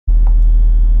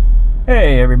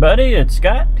Hey everybody, it's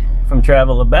Scott from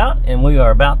Travel About, and we are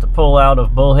about to pull out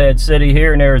of Bullhead City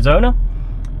here in Arizona,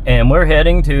 and we're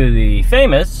heading to the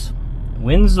famous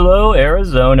Winslow,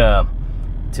 Arizona,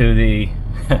 to the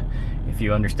if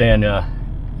you understand know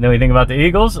anything about the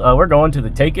Eagles, we're going to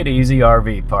the Take It Easy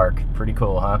RV park. Pretty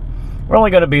cool, huh? We're only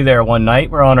going to be there one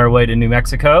night. We're on our way to New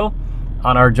Mexico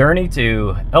on our journey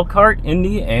to Elkhart,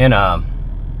 Indiana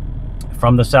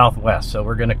from the southwest. So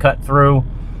we're going to cut through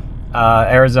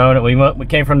Arizona. We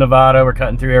came from Nevada. We're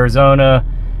cutting through Arizona.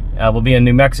 We'll be in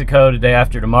New Mexico the day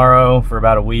after tomorrow for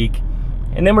about a week,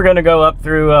 and then we're going to go up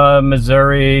through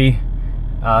Missouri,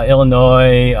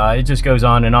 Illinois. It just goes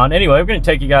on and on. Anyway, we're going to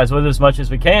take you guys with us as much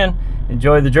as we can.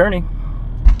 Enjoy the journey.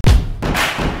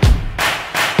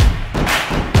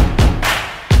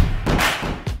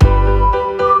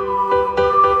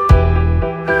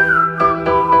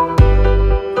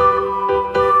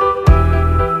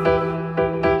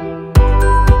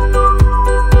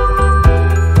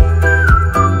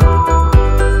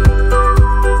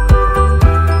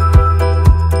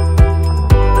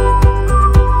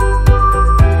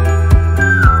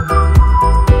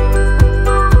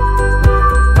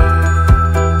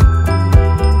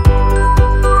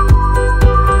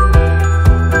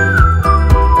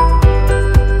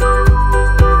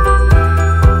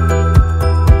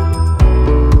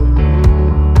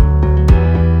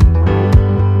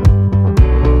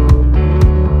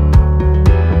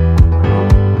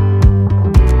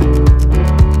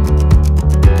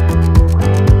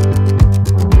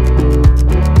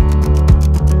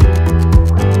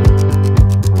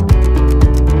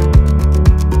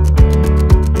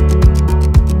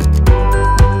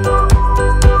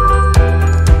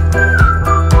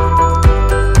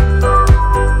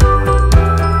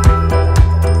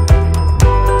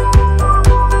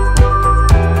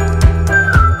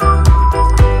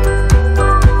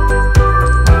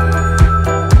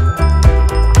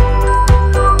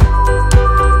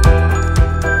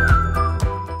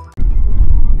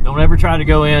 Don't ever try to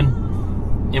go in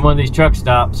one of these truck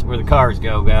stops where the cars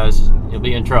go, guys. You'll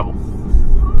be in trouble.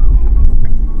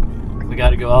 We got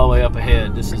to go all the way up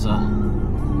ahead. This is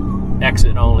a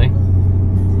exit only.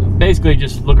 Basically,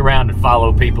 just look around and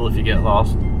follow people if you get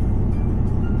lost. I'm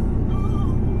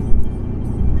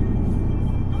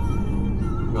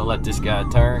gonna let this guy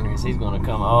turn because he's gonna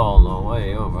come all the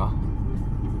way over.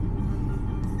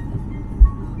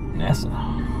 NASA.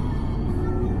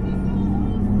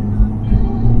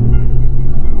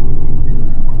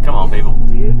 Come on, people.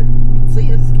 Dude,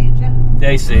 see us, can't you?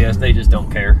 They see us, they just don't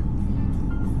care.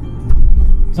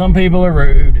 Some people are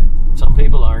rude, some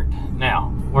people aren't.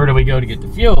 Now, where do we go to get the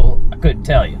fuel? I couldn't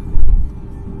tell you.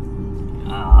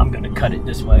 I'm gonna cut it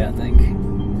this way, I think.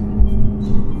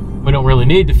 We don't really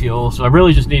need the fuel, so I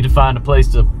really just need to find a place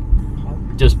to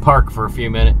just park for a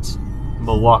few minutes.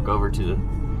 We'll walk over to the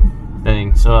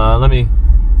thing. So let me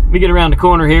get around the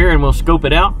corner here and we'll scope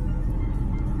it out.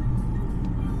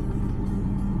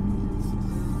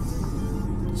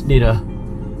 Need a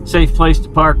safe place to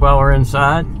park while we're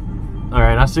inside. All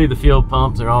right, I see the fuel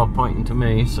pumps are all pointing to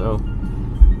me, so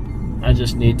I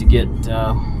just need to get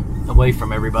away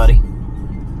from everybody.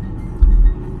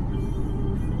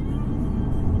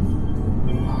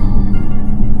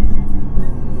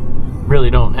 Really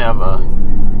don't have a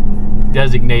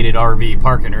designated RV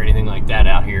parking or anything like that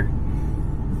out here.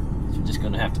 So I'm just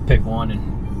gonna have to pick one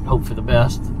and hope for the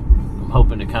best. I'm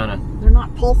hoping to kind of... They're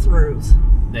not pull-throughs.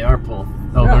 They are pull.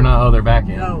 Oh, no. They're not. Oh, they're back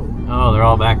in. No. Oh, they're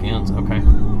all back ends. Okay.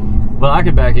 Well, I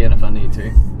could back in if I need to.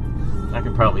 I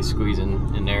could probably squeeze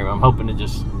in there. I'm hoping to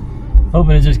just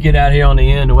get out here on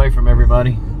the end, away from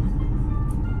everybody.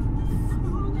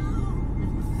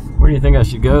 Where do you think I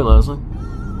should go, Leslie?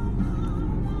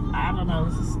 I don't know.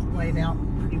 This is laid out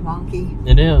pretty wonky.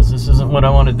 It is. This isn't what I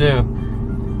want to do.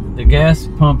 The gas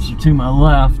pumps are to my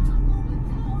left.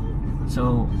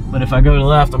 So, but if I go to the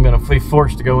left, I'm going to be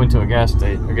forced to go into a gas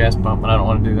pump, and I don't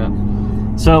want to do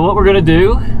that. So what we're going to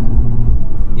do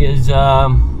is,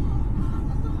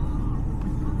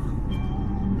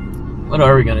 what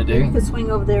are we going to do? You can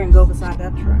swing over there and go beside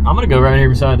that truck. I'm going to go right here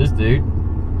beside this dude.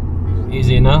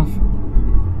 Easy enough.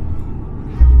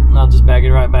 And I'll just back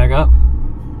it right back up.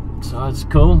 So that's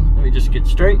cool. Let me just get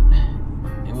straight,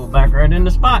 and we'll back right in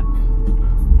the spot.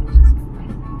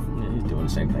 Yeah, he's doing the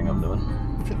same thing I'm doing.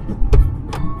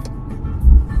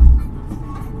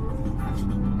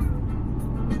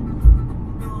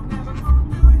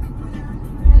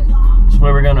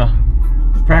 Where we're gonna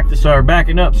practice our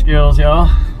backing up skills, y'all.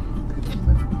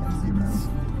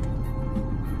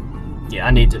 Yeah,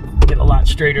 I need to get a lot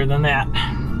straighter than that.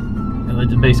 I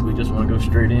basically just want to go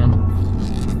straight in.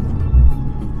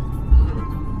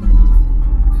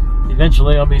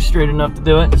 Eventually I'll be straight enough to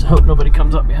do it. Just hope nobody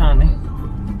comes up behind me.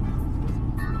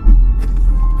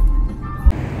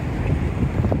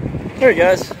 Alright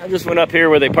guys, I just went up here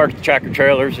where they parked the tractor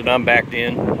trailers and I'm backed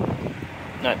in.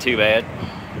 Not too bad.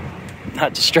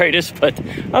 Not the straightest, but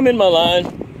I'm in my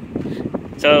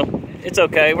line. So it's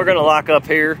okay. We're gonna lock up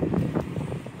here,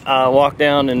 walk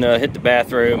down and hit the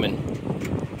bathroom,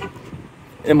 and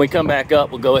then we come back up.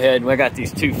 We'll go ahead, I got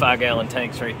these 2 5-gallon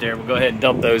tanks right there. We'll go ahead and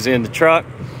dump those in the truck.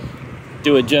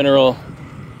 Do a general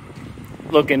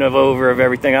looking over of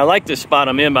everything. I like to spot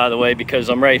them in, by the way, because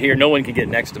I'm right here. No one can get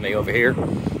next to me over here.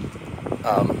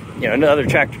 You know, another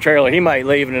tractor trailer, he might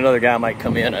leave and another guy might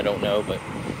come in. I don't know, but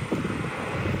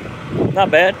not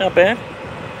bad, not bad.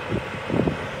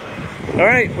 All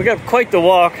right, we got quite the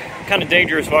walk. Kind of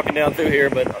dangerous walking down through here,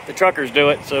 but the truckers do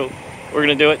it, so we're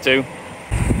gonna do it too.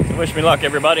 So wish me luck,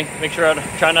 everybody. Make sure I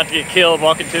try not to get killed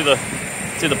walking to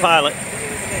the pilot.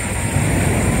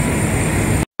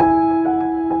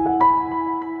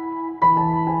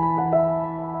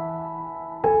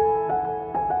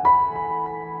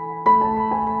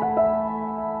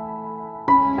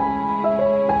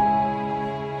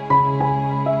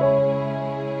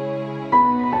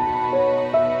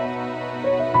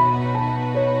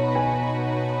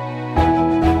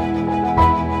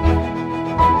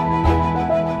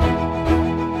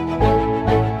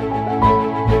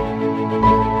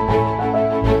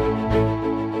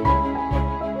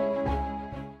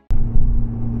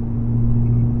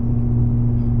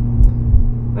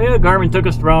 Yeah, Garmin took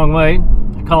us the wrong way.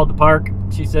 I called the park.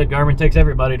 She said Garmin takes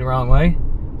everybody the wrong way,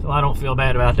 so I don't feel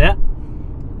bad about that.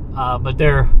 But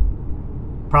they're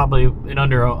probably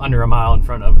under a mile in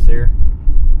front of us here.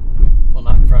 Well,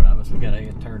 not in front of us. We gotta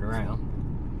get turned around.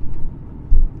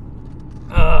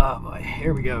 Oh boy,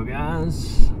 here we go,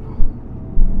 guys.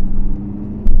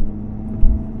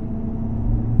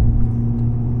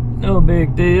 No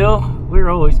big deal. We're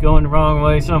always going the wrong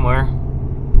way somewhere.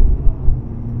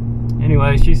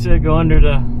 Anyway, she said go under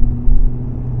the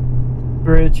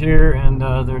bridge here, and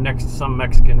they're next to some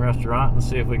Mexican restaurant. Let's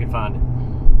see if we can find it.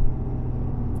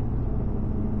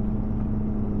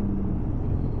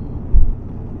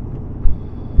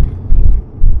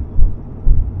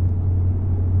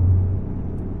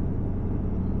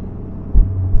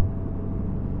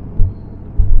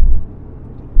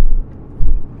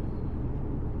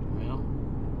 Well,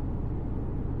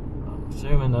 I'm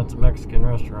assuming that's a Mexican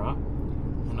restaurant.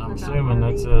 And I'm assuming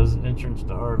that says entrance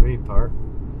to RV park.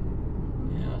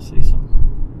 Yeah, I see some.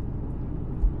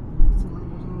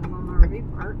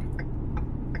 RV park.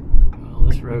 Well,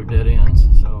 this road dead ends,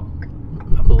 so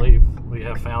I believe we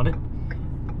have found it.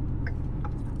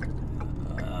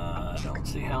 I don't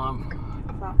see how I'm.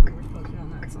 I thought we were supposed to be on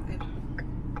that side.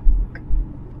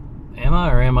 Am I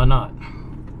or am I not?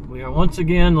 We are once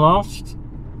again lost.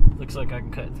 Looks like I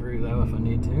can cut through though if I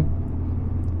need to.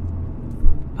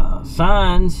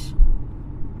 Signs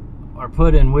are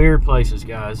put in weird places,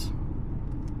 guys.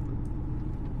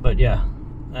 But yeah,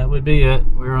 that would be it.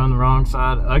 We're on the wrong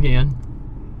side again.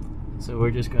 So we're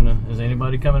just gonna, is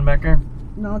anybody coming back there?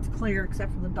 No, it's clear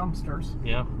except for the dumpsters.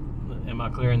 Yeah. Am I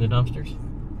clearing the dumpsters?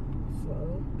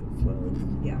 Slow, slow,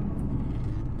 yeah.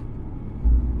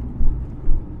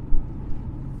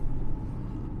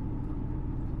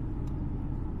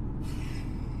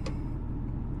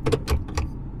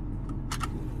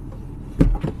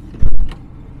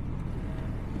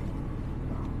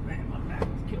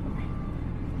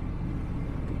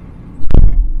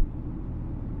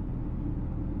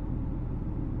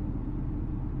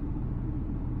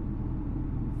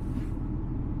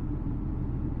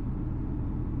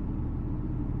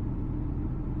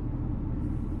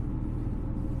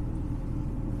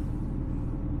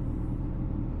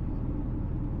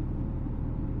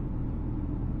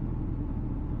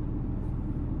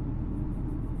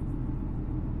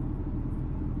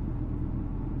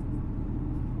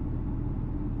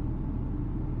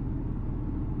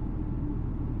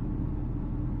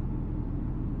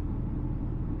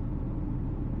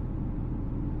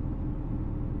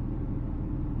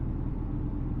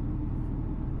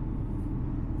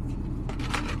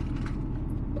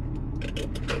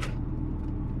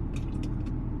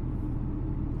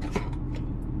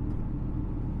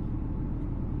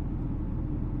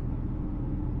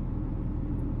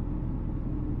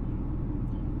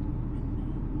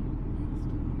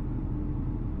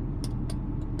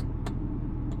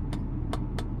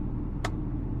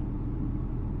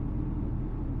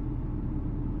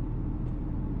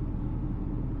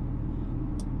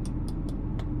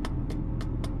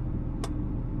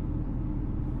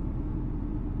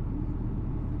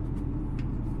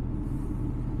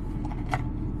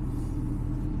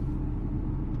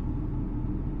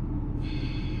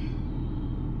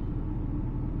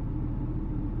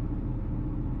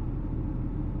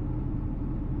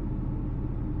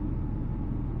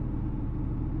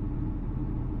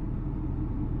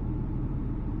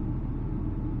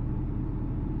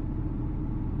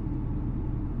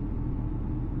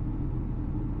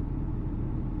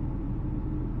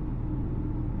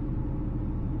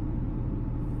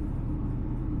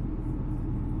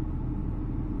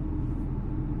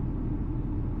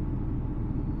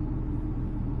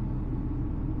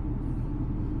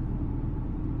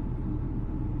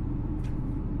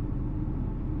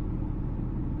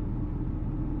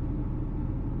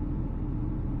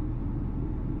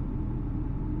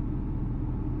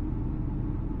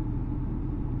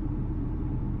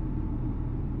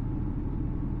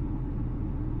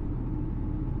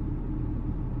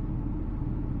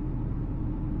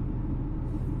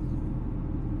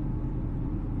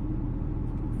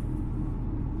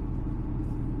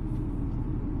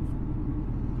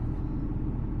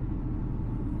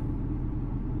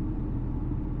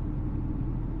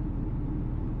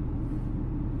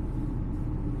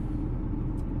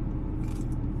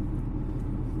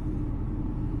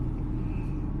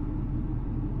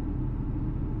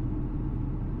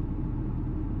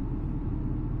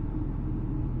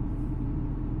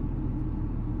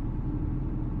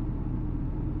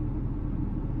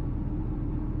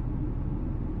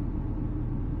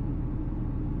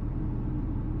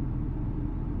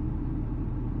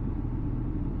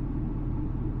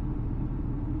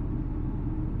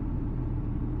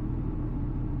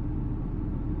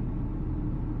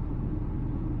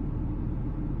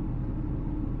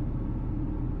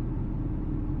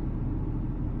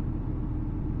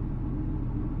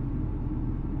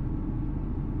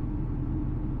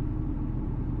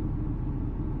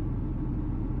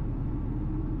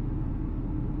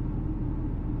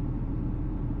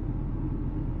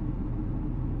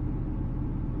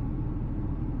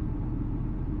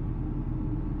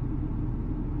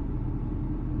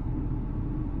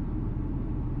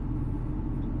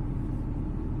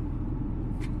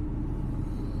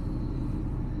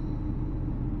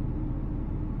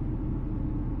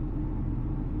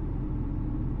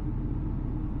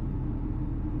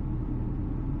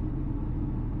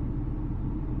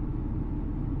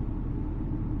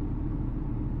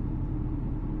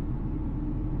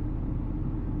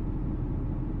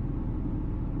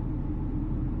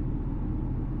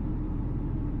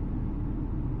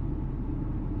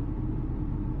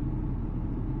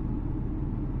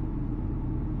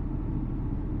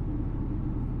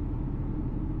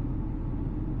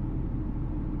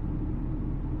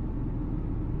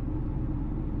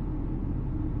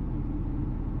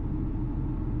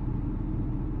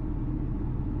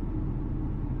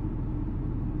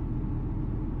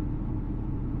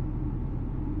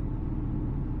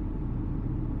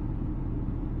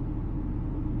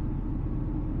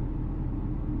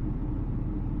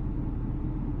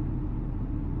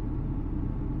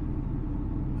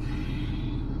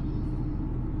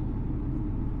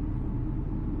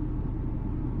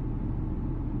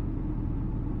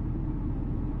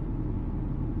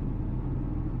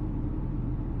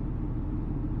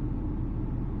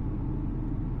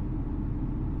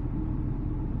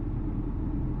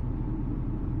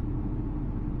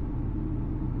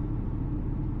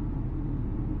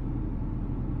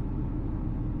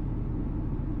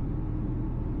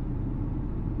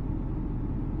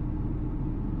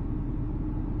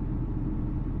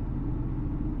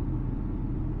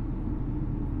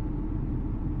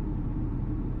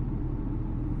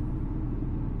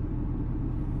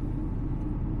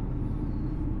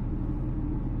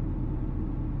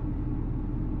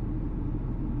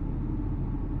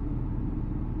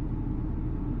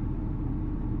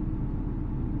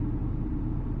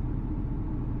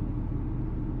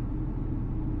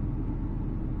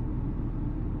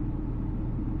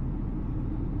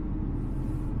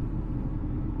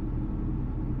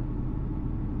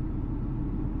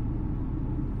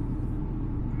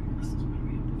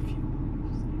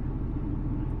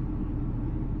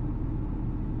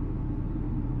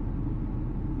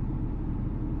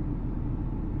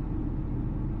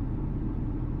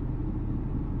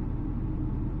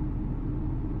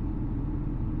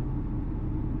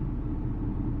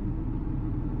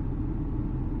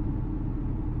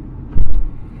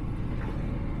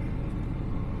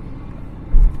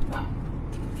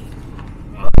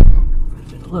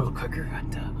 speaker.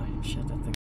 I shut that